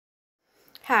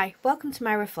Hi, welcome to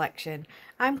my reflection.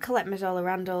 I'm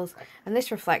Mazzola-Randles, and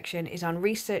this reflection is on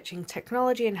researching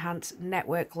technology-enhanced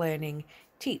network learning,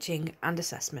 teaching and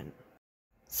assessment.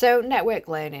 So, network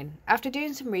learning. After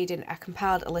doing some reading, I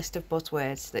compiled a list of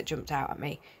buzzwords that jumped out at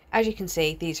me. As you can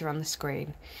see, these are on the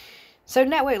screen. So,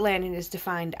 network learning is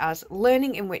defined as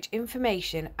learning in which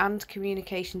information and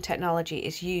communication technology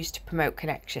is used to promote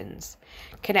connections.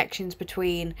 Connections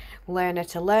between learner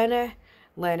to learner,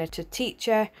 learner to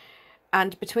teacher,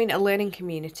 and between a learning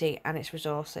community and its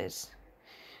resources.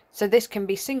 So this can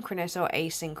be synchronous or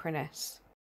asynchronous.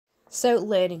 So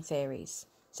learning theories.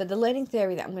 So the learning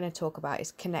theory that I'm going to talk about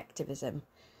is connectivism.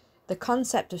 The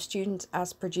concept of students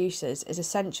as producers is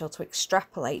essential to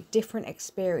extrapolate different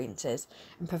experiences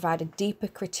and provide a deeper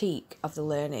critique of the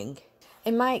learning.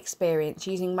 In my experience,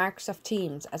 using Microsoft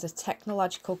Teams as a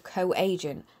technological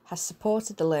co-agent has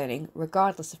supported the learning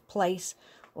regardless of place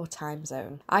or time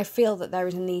zone. I feel that there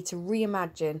is a need to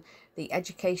reimagine the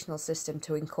educational system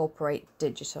to incorporate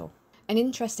digital. An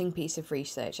interesting piece of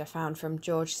research I found from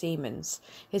George Siemens.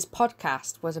 His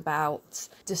podcast was about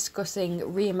discussing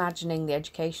reimagining the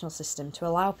educational system to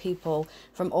allow people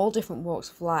from all different walks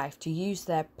of life to use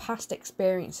their past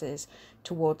experiences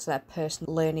towards their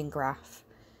personal learning graph.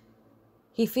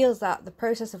 He feels that the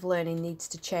process of learning needs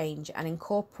to change and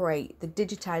incorporate the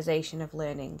digitisation of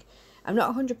learning. I'm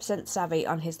not 100% savvy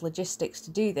on his logistics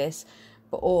to do this,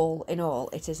 but all in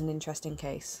all, it is an interesting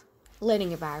case.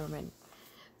 Learning environment.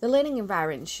 The learning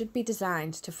environment should be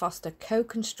designed to foster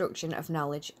co-construction of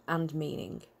knowledge and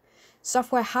meaning.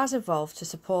 Software has evolved to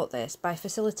support this by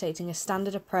facilitating a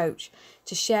standard approach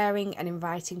to sharing and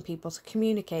inviting people to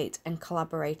communicate and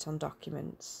collaborate on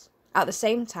documents. At the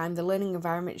same time, the learning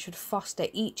environment should foster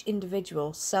each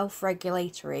individual's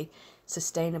self-regulatory,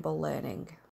 sustainable learning.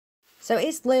 So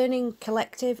is learning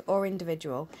collective or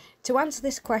individual? To answer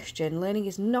this question, learning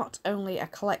is not only a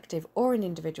collective or an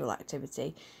individual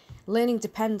activity. Learning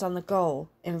depends on the goal,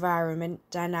 environment,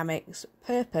 dynamics,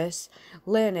 purpose,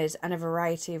 learners, and a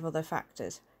variety of other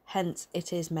factors. Hence,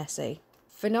 it is messy.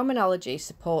 Phenomenology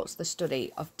supports the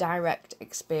study of direct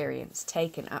experience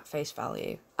taken at face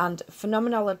value, and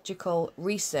phenomenological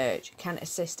research can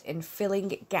assist in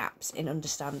filling gaps in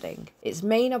understanding. Its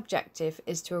main objective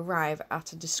is to arrive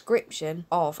at a description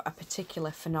of a particular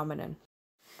phenomenon.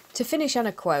 To finish on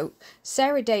a quote,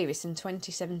 Sarah Davis in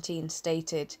 2017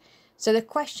 stated, "So the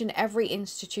question every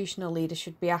institutional leader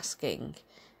should be asking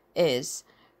is,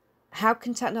 how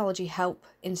can technology help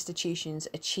institutions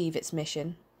achieve its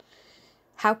mission?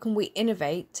 How can we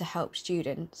innovate to help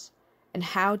students? And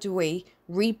how do we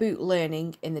reboot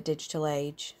learning in the digital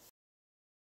age?"